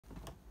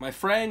My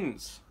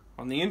friends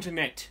on the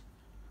internet,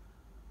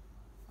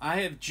 I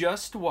have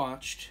just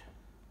watched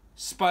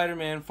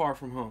Spider-Man Far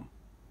From Home,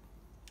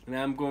 and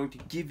I'm going to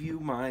give you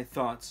my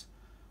thoughts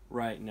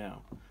right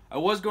now. I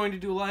was going to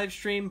do a live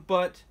stream,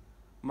 but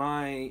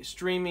my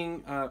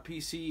streaming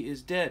PC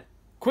is dead.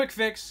 Quick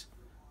fix,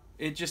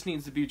 it just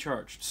needs to be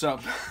charged. So,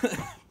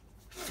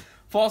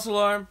 false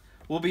alarm,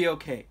 we'll be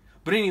okay.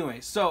 But anyway,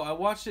 so I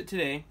watched it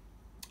today.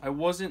 I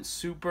wasn't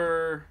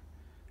super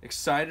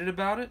excited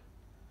about it.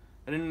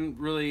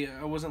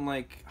 I wasn't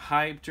like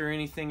hyped or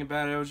anything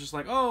about it. I was just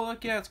like, oh,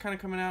 look, yeah, it's kind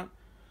of coming out.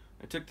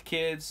 I took the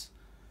kids,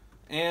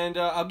 and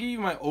I'll give you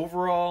my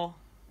overall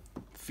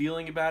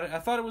feeling about it. I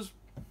thought it was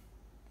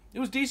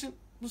decent.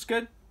 It was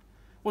good. It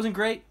wasn't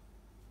great,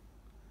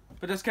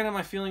 but that's kind of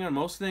my feeling on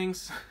most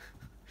things.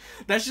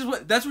 That's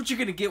what you're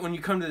gonna get when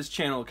you come to this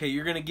channel. Okay,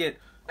 you're gonna get,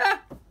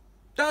 that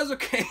was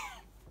okay.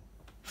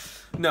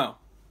 No,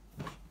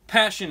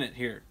 passionate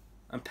here.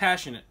 I'm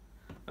passionate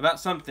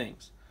about some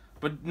things,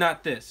 but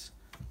not this.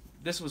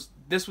 This was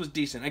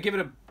decent. I give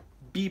it a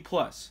B+.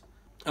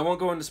 I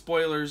won't go into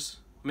spoilers.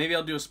 Maybe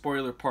I'll do a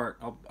spoiler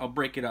part. I'll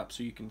break it up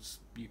so you can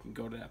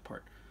go to that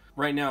part.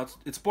 Right now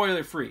it's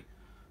spoiler free.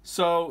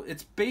 So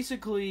it's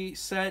basically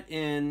set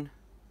in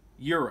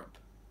Europe.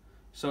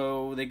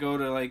 So they go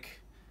to like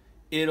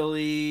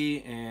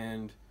Italy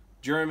and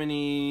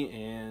Germany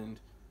and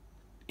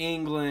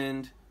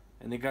England,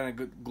 and they kind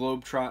of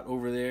globetrot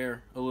over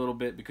there a little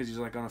bit because he's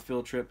like on a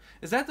field trip.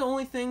 Is that the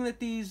only thing that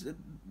these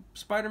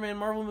Spider-Man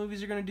Marvel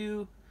movies are going to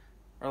do?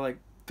 Are like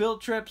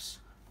field trips?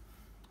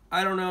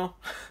 I don't know.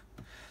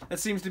 That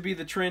seems to be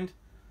the trend.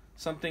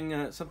 Something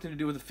to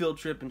do with a field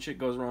trip and shit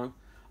goes wrong.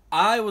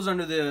 I was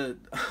under the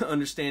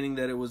understanding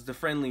that it was the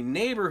friendly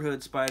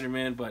neighborhood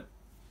Spider-Man, but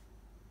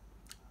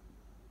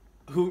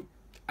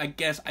I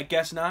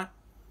guess not.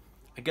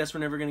 I guess we're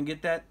never going to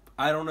get that.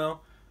 I don't know.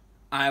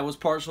 I was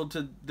partial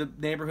to the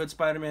neighborhood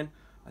Spider-Man.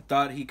 I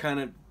thought he kind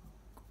of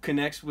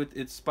connects with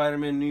its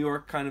Spider-Man New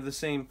York, kind of the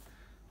same.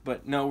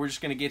 But no, we're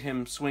just going to get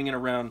him swinging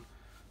around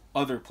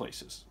other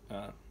places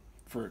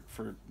for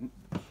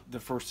the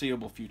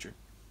foreseeable future.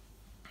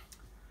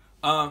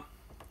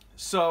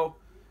 So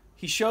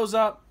he shows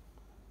up.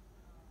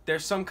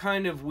 There's some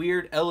kind of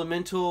weird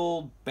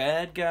elemental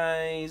bad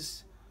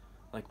guys,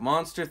 like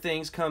monster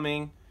things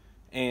coming,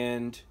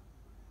 and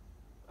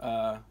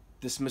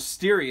this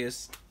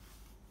mysterious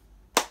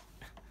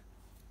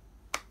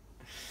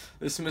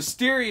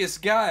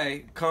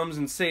guy comes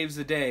and saves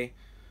the day,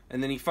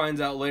 and then he finds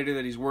out later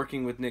that he's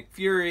working with Nick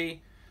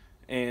Fury,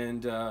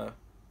 and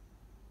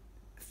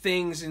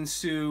things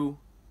ensue,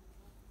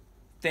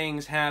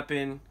 things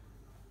happen.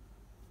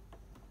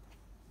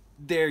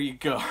 There you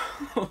go.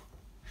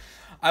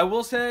 I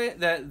will say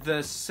that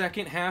the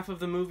second half of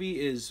the movie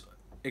is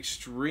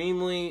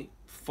extremely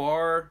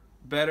far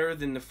better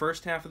than the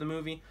first half of the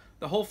movie.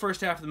 The whole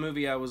first half of the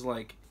movie, I was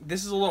like,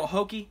 this is a little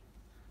hokey.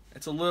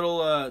 It's a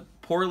little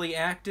poorly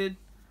acted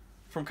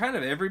from kind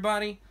of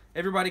everybody.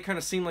 Everybody kind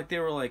of seemed like they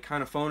were like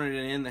kind of phoning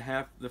it in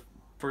the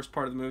first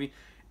part of the movie.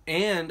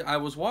 And I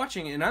was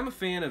watching it, and I'm a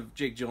fan of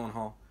Jake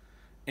Gyllenhaal,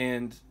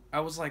 and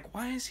I was like,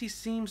 why does he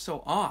seem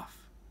so off?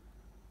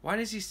 Why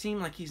does he seem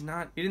like he's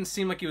not... He didn't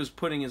seem like he was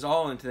putting his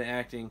all into the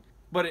acting,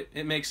 but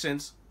it makes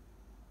sense.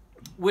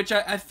 Which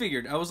I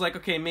figured. I was like,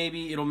 okay,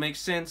 maybe it'll make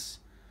sense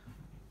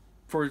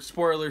for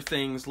spoiler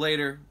things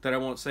later that I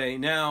won't say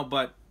now,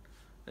 but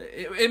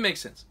it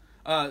makes sense.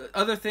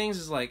 Other things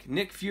is like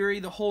Nick Fury,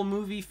 the whole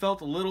movie felt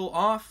a little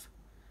off.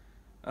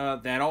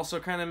 That also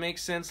kind of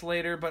makes sense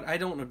later, but I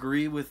don't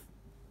agree with...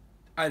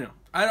 I don't know.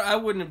 I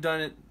wouldn't have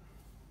done it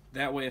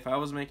that way if I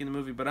was making the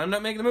movie, but I'm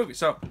not making the movie,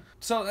 so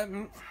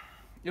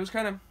it was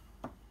kind of,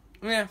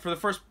 yeah, for the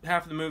first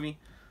half of the movie.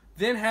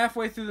 Then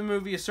halfway through the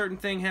movie, a certain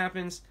thing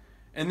happens,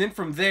 and then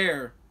from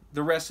there,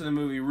 the rest of the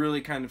movie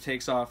really kind of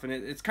takes off. And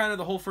it's kind of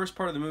the whole first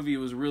part of the movie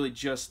was really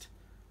just,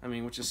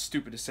 which is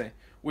stupid to say,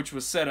 which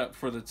was set up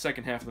for the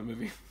second half of the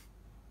movie.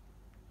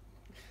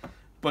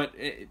 But,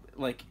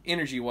 like,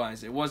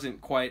 energy-wise, it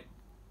wasn't quite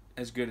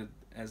as good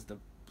as the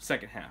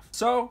second half.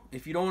 So,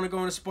 if you don't want to go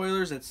into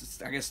spoilers,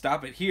 I guess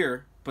stop it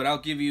here. But I'll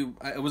give you,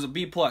 it was a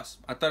B+.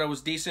 I thought it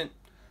was decent.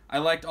 I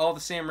liked all the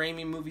Sam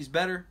Raimi movies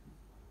better.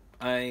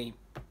 I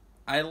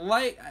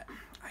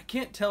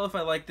can't tell if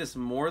I like this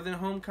more than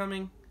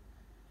Homecoming,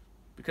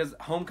 because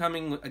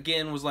Homecoming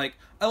again was like,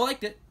 I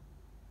liked it.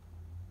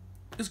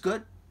 It was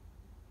good,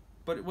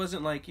 but it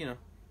wasn't like, it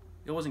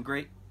wasn't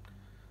great.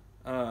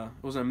 It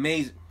wasn't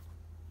amazing.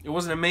 It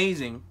wasn't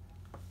amazing.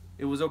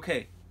 It was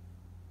okay.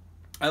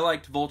 I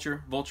liked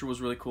Vulture. Vulture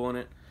was really cool in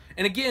it.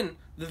 And again,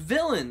 the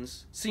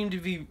villains seem to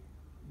be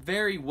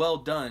very well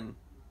done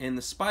in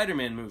the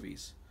Spider-Man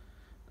movies.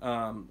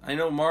 I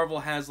know Marvel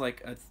has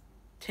like a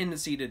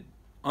tendency to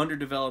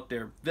underdevelop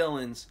their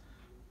villains,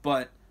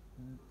 but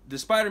the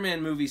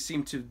Spider-Man movies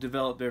seem to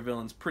develop their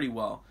villains pretty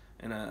well,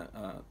 and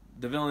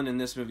the villain in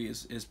this movie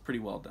is pretty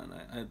well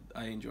done.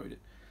 I enjoyed it.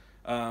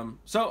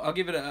 So I'll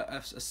give it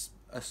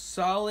a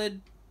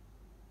solid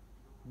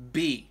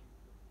B,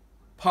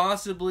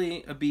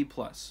 possibly a B+.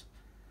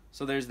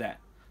 So there's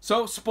that.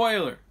 So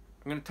spoiler,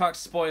 I'm gonna talk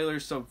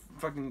spoilers, so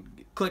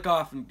fucking click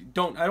off and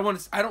don't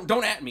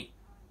at me.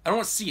 I don't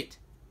want to see it.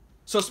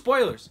 So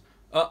spoilers.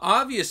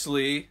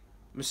 Obviously,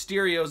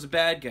 Mysterio's a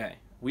bad guy.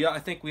 I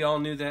think we all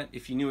knew that.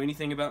 If you knew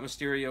anything about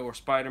Mysterio or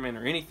Spider-Man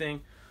or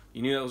anything,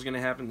 you knew that was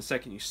gonna happen the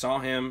second you saw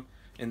him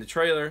in the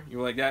trailer. You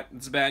were like,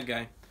 that's a bad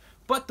guy.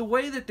 But the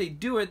way that they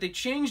do it, they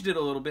changed it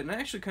a little bit, and I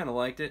actually kind of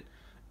liked it.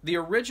 The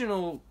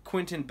original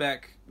Quentin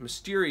Beck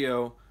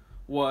Mysterio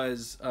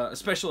was a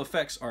special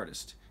effects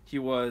artist. He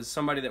was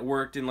somebody that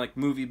worked in like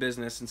movie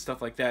business and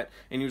stuff like that,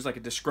 and he was like a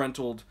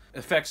disgruntled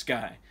effects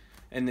guy.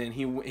 And then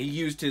he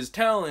used his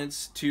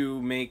talents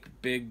to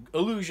make big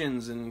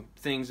illusions and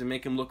things and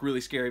make him look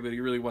really scary, but he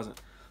really wasn't.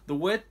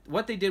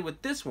 What they did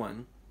with this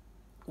one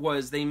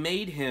was they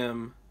made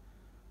him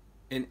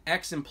an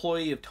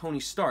ex-employee of Tony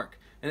Stark.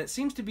 And it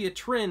seems to be a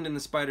trend in the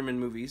Spider-Man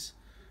movies,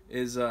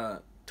 is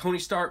Tony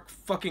Stark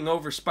fucking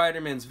over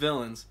Spider-Man's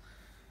villains.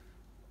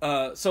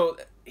 So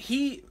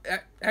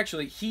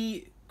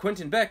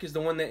Quentin Beck is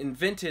the one that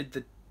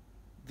invented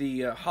the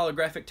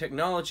holographic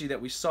technology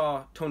that we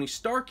saw Tony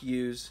Stark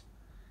use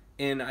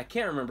in, I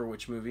can't remember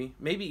which movie,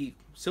 maybe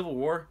Civil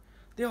War.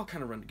 They all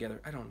kind of run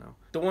together. I don't know.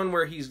 The one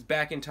where he's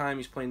back in time,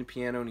 he's playing the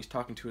piano, and he's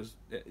talking to his...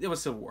 It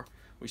was Civil War.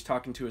 Where he's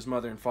talking to his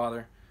mother and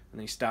father, and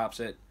then he stops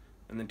it,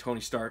 and then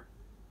Tony Stark,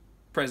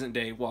 present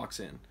day, walks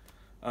in.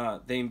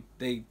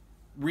 They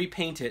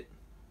repaint it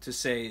to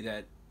say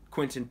that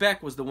Quentin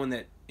Beck was the one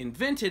that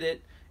invented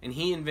it, and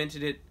he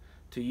invented it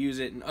to use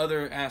it in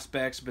other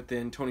aspects, but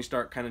then Tony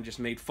Stark kind of just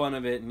made fun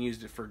of it and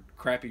used it for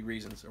crappy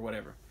reasons or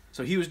whatever.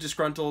 So he was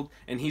disgruntled,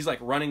 and he's like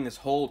running this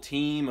whole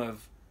team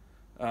of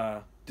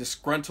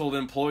disgruntled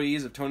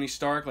employees of Tony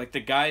Stark, like the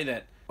guy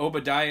that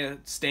Obadiah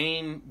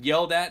Stane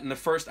yelled at in the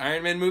first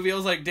Iron Man movie. I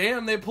was like,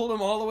 damn, they pulled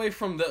him all the way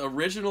from the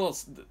original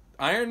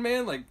Iron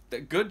Man, like,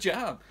 good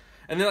job.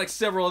 And then like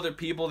several other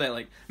people that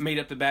like made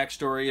up the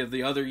backstory of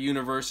the other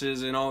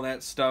universes and all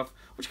that stuff,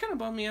 which kind of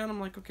bummed me out. I'm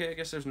like, okay, I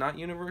guess there's not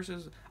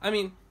universes. I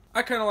mean,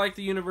 I kind of like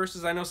the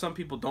universes. I know some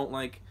people don't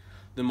like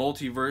the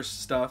multiverse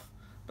stuff,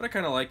 but I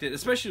kind of liked it,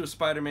 especially with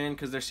Spider-Man,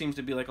 because there seems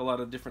to be like a lot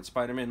of different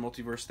Spider-Man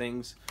multiverse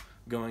things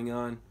going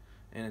on,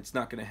 and it's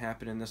not going to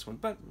happen in this one.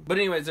 But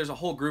anyways, there's a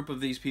whole group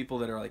of these people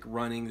that are like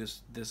running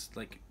this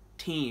like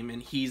team,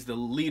 and he's the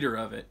leader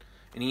of it,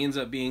 and he ends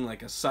up being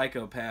like a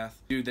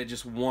psychopath dude that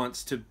just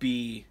wants to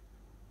be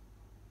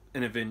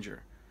an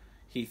Avenger.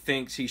 He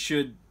thinks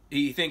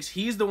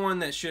he's the one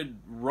that should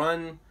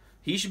run.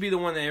 He should be the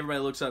one that everybody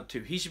looks up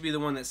to. He should be the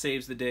one that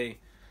saves the day.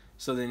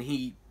 So then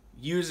he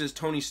uses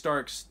Tony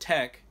Stark's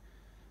tech,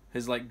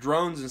 his like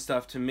drones and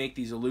stuff, to make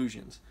these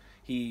illusions.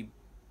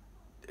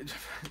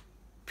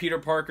 Peter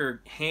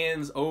Parker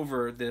hands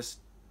over this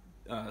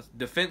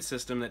defense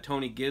system that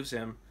Tony gives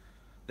him,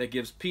 that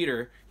gives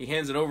Peter. He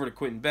hands it over to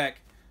Quentin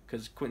Beck,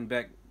 because Quentin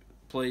Beck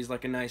plays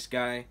like a nice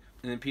guy,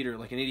 and then Peter,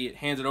 like an idiot,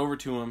 hands it over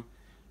to him,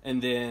 and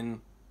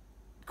then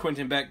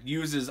Quentin Beck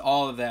uses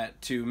all of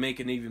that to make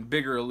an even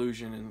bigger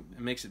illusion and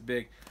makes it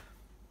big.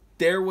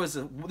 There was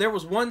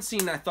one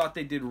scene I thought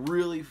they did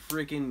really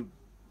freaking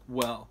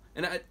well,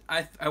 and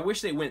I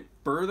wish they went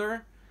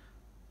further,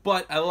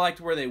 but I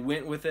liked where they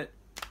went with it.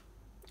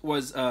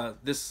 Was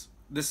this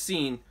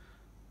scene?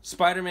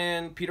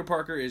 Spider-Man, Peter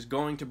Parker, is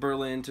going to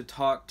Berlin to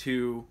talk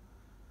to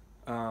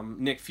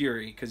Nick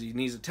Fury, because he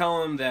needs to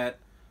tell him that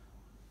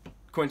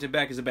Quentin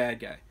Beck is a bad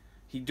guy.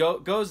 He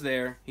goes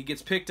there. He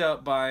gets picked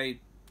up by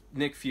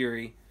Nick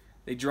Fury.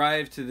 They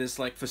drive to this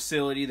like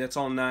facility that's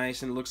all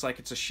nice and it looks like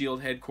it's a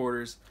SHIELD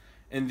headquarters.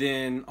 And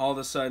then all of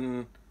a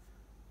sudden,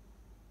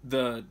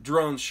 the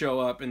drones show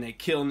up and they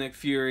kill Nick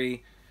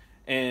Fury,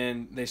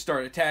 and they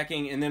start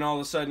attacking. And then all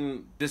of a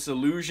sudden, this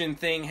illusion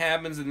thing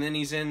happens, and then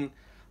he's in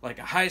like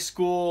a high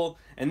school.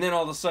 And then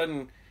all of a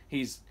sudden,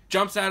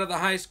 jumps out of the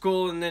high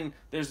school, and then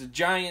there's a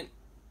giant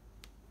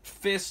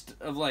fist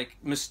of like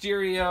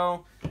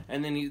Mysterio,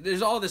 and then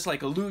there's all this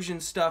like illusion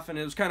stuff, and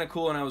it was kind of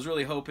cool, and I was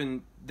really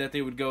hoping that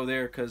they would go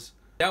there, because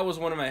that was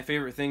one of my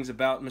favorite things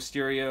about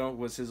Mysterio,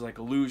 was his like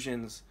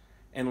illusions.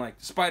 And like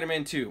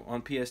Spider-Man 2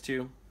 on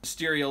PS2,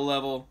 Mysterio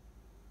level,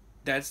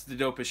 that's the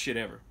dopest shit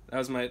ever. That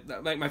was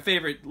my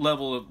favorite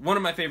level of, one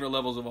of my favorite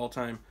levels of all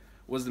time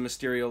was the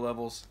Mysterio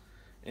levels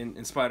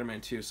in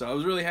Spider-Man 2. So I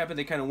was really happy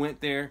they kind of went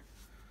there,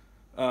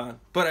 but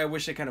I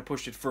wish they kind of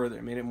pushed it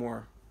further, made it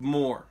more,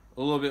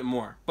 a little bit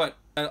more. But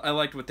I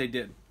liked what they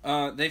did.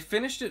 They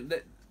finished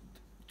it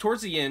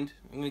towards the end.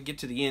 I'm gonna get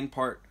to the end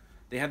part.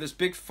 They have this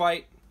big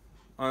fight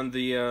on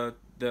the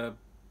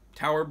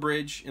Tower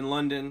Bridge in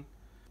London,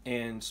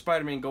 and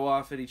Spider-Man go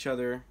off at each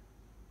other.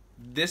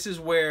 This is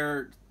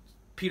where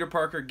Peter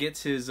Parker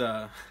gets his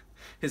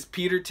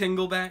Peter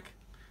Tingle back,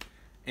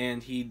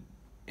 and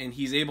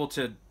he's able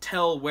to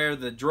tell where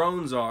the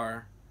drones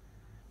are,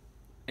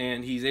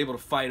 and he's able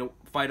to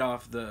fight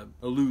off the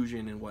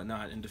illusion and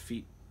whatnot and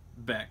defeat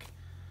Beck.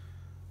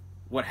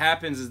 What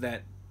happens is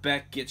that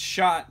Beck gets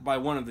shot by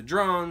one of the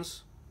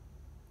drones,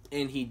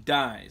 and he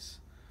dies.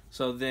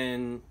 So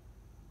then,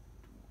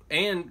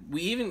 and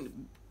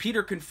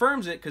Peter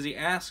confirms it, because he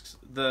asks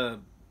the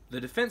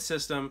defense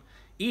system,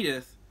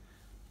 Edith,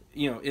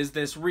 is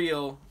this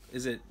real?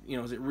 Is it, you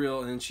know, is it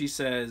real? And she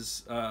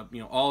says, you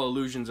know, all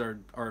illusions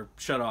are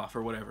shut off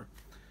or whatever.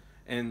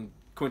 And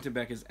Quentin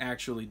Beck is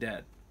actually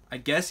dead. I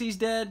guess he's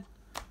dead.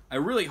 I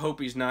really hope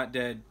he's not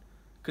dead,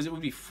 because it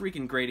would be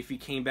freaking great if he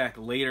came back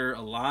later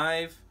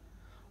alive.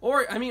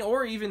 Or, I mean,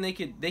 or even they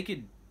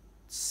could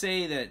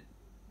say that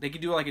they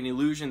could do like an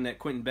illusion that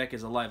Quentin Beck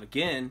is alive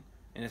again,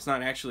 and it's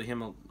not actually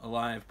him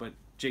alive, but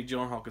Jake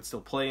Gyllenhaal could still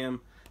play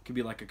him. It could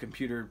be like a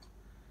computer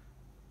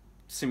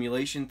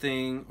simulation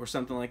thing or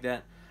something like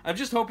that. I'm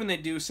just hoping they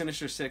do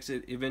Sinister Six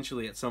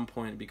eventually at some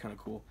point. It'd be kind of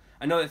cool.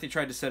 I know that they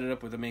tried to set it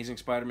up with Amazing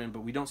Spider-Man,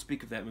 but we don't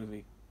speak of that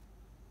movie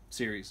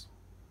series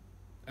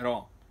at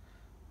all.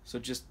 So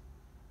just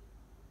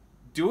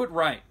do it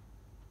right.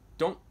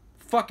 Don't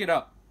fuck it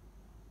up.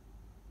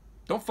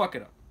 Don't fuck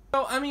it up.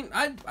 So I mean,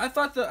 I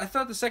thought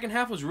the second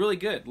half was really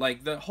good.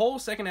 Like the whole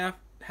second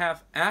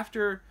half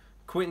after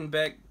Quentin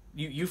Beck,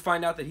 you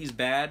find out that he's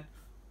bad.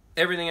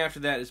 Everything after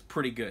that is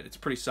pretty good. It's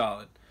pretty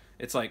solid.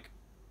 It's like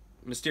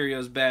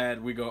Mysterio's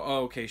bad. We go,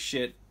 oh, okay,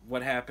 shit.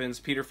 What happens?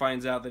 Peter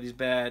finds out that he's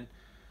bad.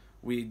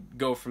 We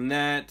go from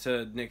that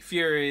to Nick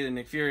Fury, then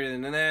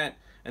that,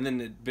 and then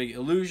the big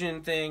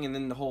illusion thing, and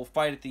then the whole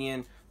fight at the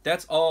end.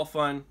 That's all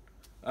fun.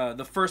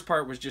 The first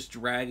part was just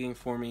dragging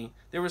for me.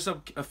 There was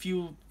a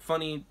few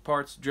funny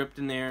parts dripped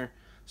in there,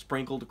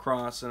 sprinkled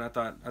across, and I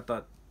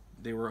thought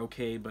they were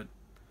okay, but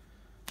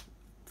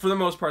for the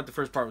most part, the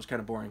first part was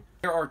kind of boring.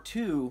 There are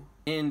two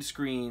in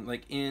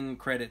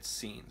credits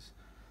scenes.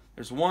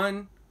 There's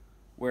one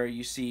where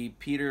you see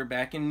Peter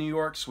back in New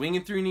York,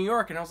 swinging through New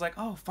York, and I was like,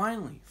 oh,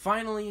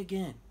 finally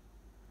again.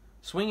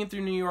 Swinging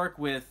through New York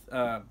with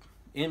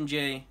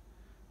MJ,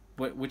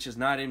 which is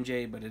not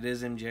MJ, but it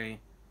is MJ.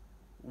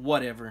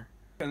 Whatever.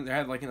 And they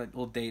had like a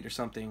little date or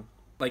something.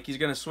 Like he's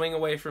gonna swing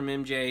away from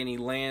MJ, and he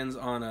lands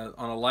on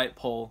a light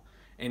pole,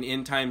 and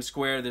in Times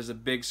Square there's a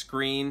big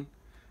screen,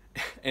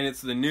 and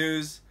it's the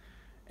news,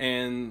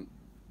 and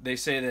they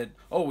say that,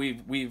 oh,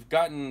 we've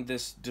gotten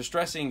this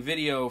distressing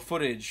video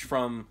footage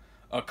from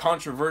a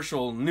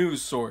controversial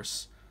news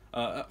source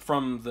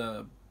from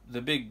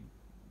the big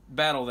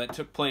battle that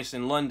took place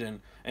in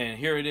London, and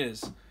here it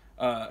is.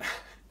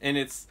 And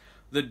it's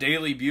the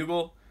Daily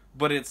Bugle,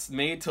 but it's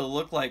made to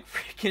look like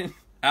freaking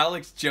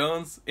Alex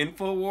Jones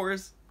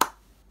InfoWars.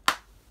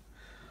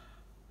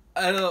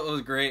 I thought it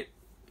was great.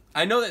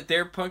 I know that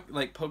they're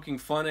poking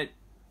fun at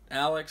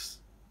Alex,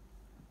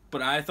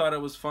 but I thought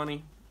it was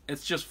funny.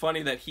 It's just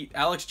funny that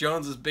Alex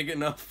Jones is big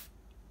enough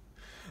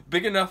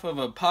of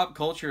a pop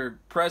culture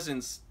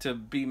presence to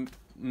be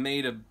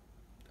made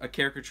a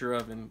caricature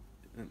of,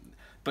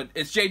 but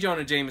it's J.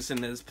 Jonah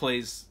Jameson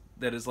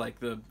that is like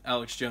the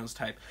Alex Jones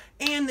type,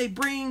 and they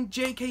bring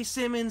J.K.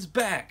 Simmons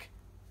back.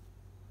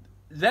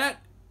 That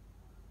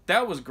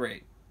was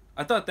great.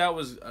 I thought that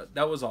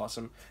was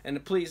awesome.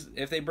 And please,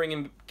 if they bring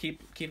him,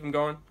 keep him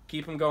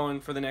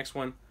going for the next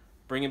one.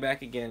 Bring him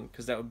back again,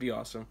 because that would be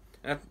awesome.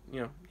 And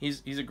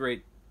he's a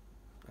great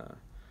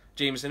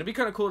Jameson. It'd be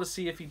kind of cool to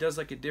see if he does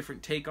like a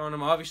different take on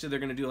him. Obviously, they're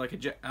going to do like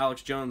a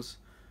Alex Jones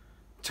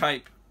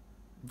type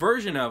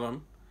version of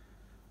him,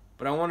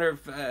 but I wonder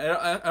if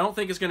I don't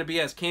think it's going to be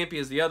as campy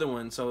as the other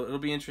one. So it'll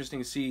be interesting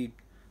to see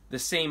the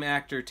same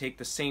actor take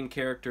the same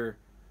character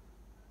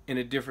in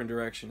a different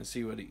direction and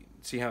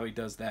see how he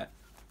does that.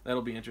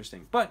 That'll be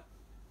interesting. But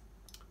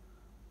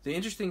the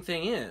interesting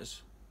thing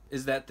is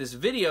that this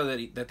video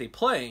that they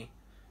play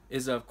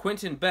is of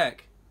Quentin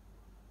Beck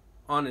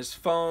on his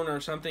phone or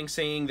something,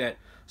 saying that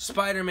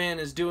Spider-Man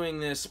is doing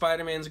this.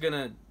 Spider-Man's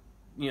gonna,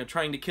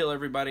 trying to kill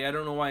everybody. I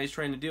don't know why he's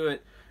trying to do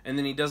it. And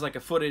then he does like a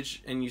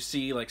footage, and you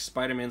see like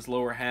Spider-Man's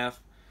lower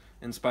half,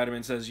 and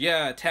Spider-Man says,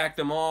 "Yeah, attack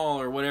them all,"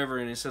 or whatever,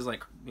 and it says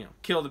like,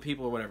 kill the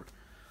people or whatever.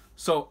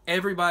 So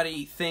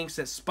everybody thinks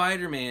that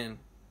Spider-Man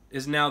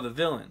is now the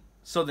villain.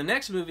 So the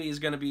next movie is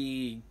gonna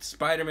be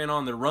Spider-Man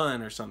on the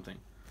Run or something.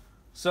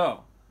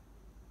 So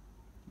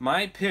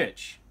my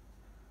pitch,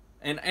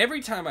 and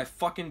every time I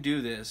fucking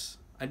do this,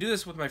 I do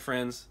this with my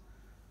friends.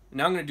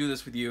 Now I'm going to do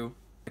this with you,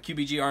 a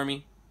QBG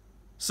Army.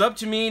 Sub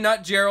to me,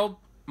 not Gerald.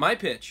 My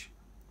pitch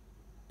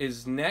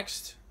is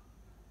next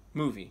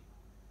movie,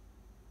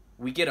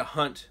 we get a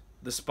Hunt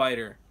the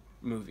Spider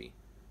movie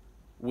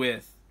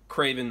with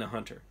Kraven the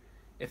Hunter.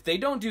 If they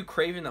don't do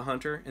Kraven the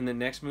Hunter in the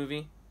next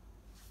movie,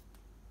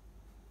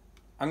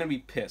 I'm going to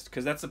be pissed,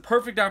 because that's the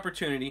perfect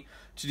opportunity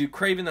to do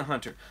Kraven the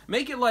Hunter.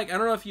 Make it like, I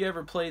don't know if you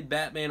ever played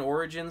Batman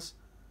Origins,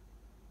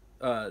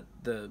 the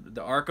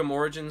Arkham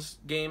Origins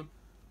game,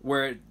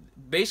 where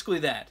basically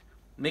that.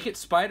 Make it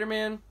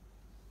Spider-Man,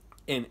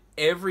 and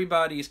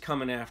everybody's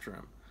coming after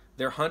him.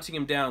 They're hunting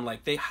him down.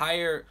 Like they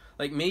hire,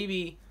 like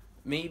maybe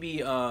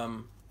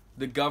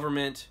the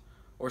government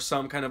or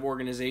some kind of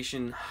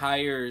organization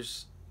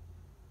hires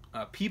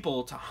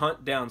people to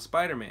hunt down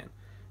Spider-Man,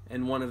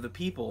 and one of the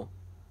people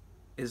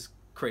is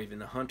Kraven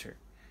the Hunter.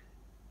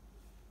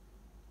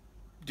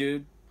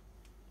 Dude,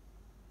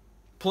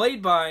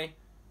 played by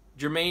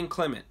Jermaine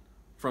Clement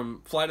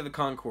from Flight of the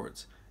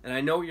Conchords. And I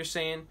know what you're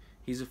saying.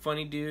 He's a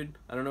funny dude.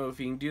 I don't know if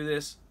he can do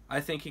this. I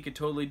think he could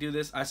totally do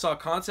this. I saw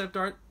concept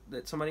art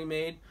that somebody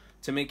made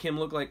to make him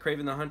look like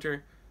Kraven the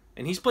Hunter.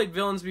 and he's played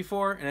villains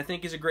before, and I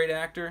think he's a great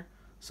actor.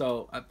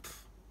 So,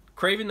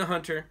 Kraven the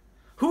Hunter.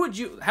 Who would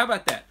you... How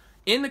about that?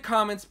 In the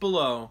comments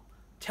below,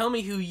 tell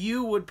me who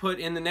you would put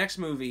in the next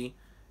movie,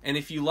 and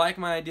if you like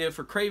my idea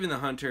for Kraven the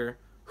Hunter,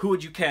 who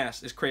would you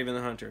cast as Kraven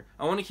the Hunter?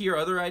 I want to hear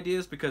other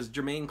ideas because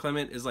Jermaine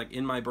Clement is like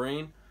in my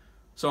brain.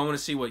 So I want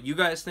to see what you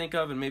guys think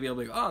of, and maybe I'll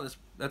be like, oh,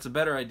 that's a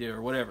better idea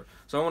or whatever.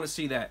 So I want to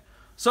see that.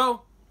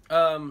 So,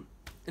 and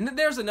then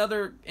there's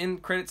another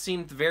end credit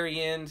scene at the very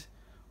end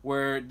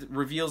where it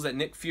reveals that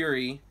Nick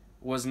Fury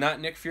was not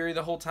Nick Fury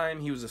the whole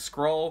time. He was a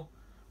Skrull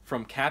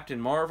from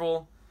Captain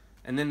Marvel.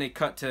 And then they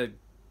cut to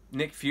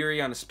Nick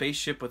Fury on a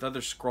spaceship with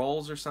other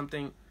Skrulls or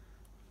something.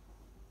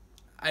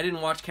 I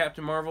didn't watch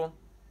Captain Marvel.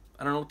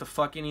 I don't know what the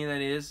fuck any of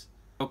that is.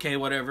 Okay,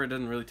 whatever. It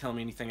doesn't really tell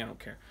me anything. I don't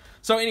care.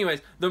 So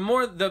anyways, the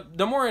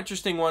more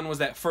interesting one was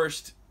that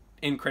first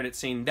end credit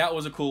scene. That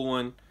was a cool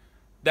one.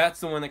 That's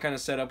the one that kind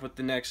of set up with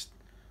the next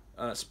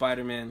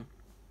Spider-Man.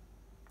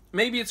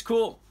 Maybe it's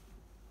cool.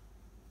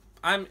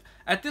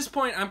 At this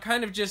point, I'm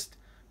kind of just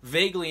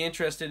vaguely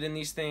interested in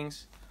these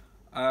things.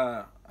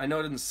 I know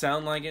it doesn't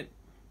sound like it,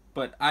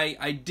 but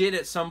I did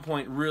at some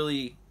point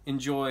really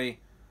enjoy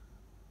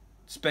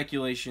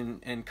speculation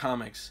and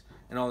comics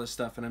and all this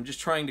stuff, and I'm just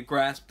trying to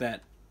grasp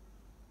that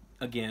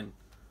again.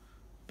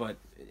 But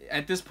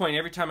at this point,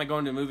 every time I go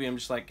into a movie, I'm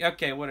just like,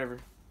 okay, whatever.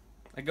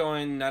 I go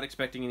in not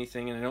expecting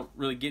anything, and I don't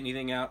really get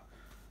anything out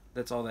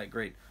that's all that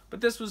great.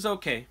 But this was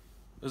okay.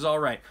 It was all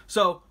right.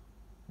 So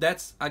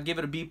I give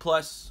it a B+.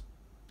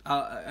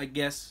 I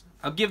guess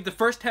I'll give the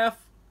first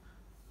half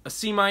a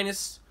C-,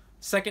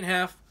 second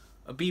half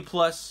a B+,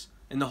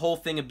 and the whole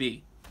thing a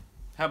B.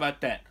 How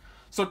about that?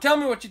 So tell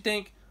me what you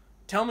think.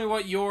 Tell me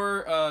what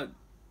your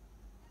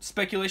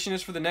speculation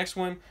is for the next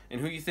one, and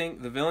who you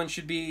think the villain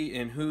should be,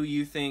 and who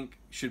you think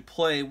should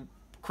play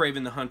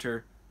Kraven the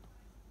Hunter.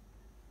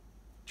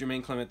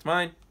 Jermaine Clement's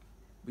mine,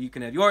 but you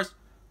can have yours.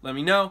 Let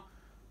me know.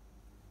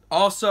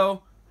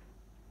 Also,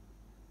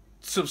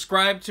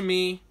 subscribe to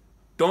me.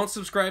 Don't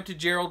subscribe to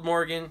Gerald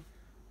Morgan,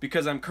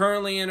 because I'm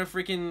currently in a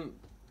freaking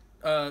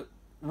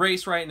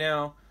race right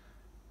now.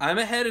 I'm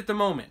ahead at the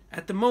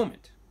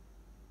moment.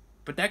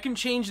 But that can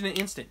change in an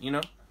instant, you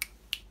know?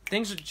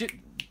 Things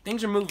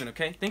are moving,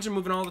 okay? Things are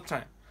moving all the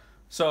time.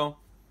 So,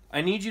 I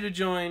need you to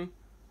join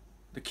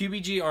the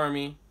QBG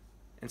Army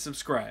and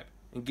subscribe.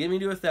 And get me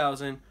to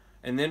 1,000.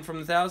 And then from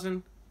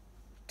 1,000,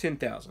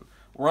 10,000.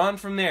 We're on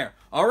from there.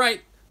 All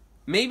right.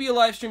 Maybe a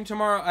live stream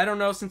tomorrow. I don't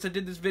know. Since I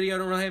did this video, I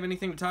don't really have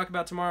anything to talk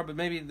about tomorrow. But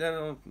maybe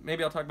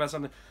I'll talk about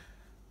something.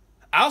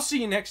 I'll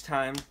see you next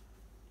time.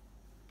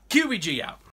 QBG out.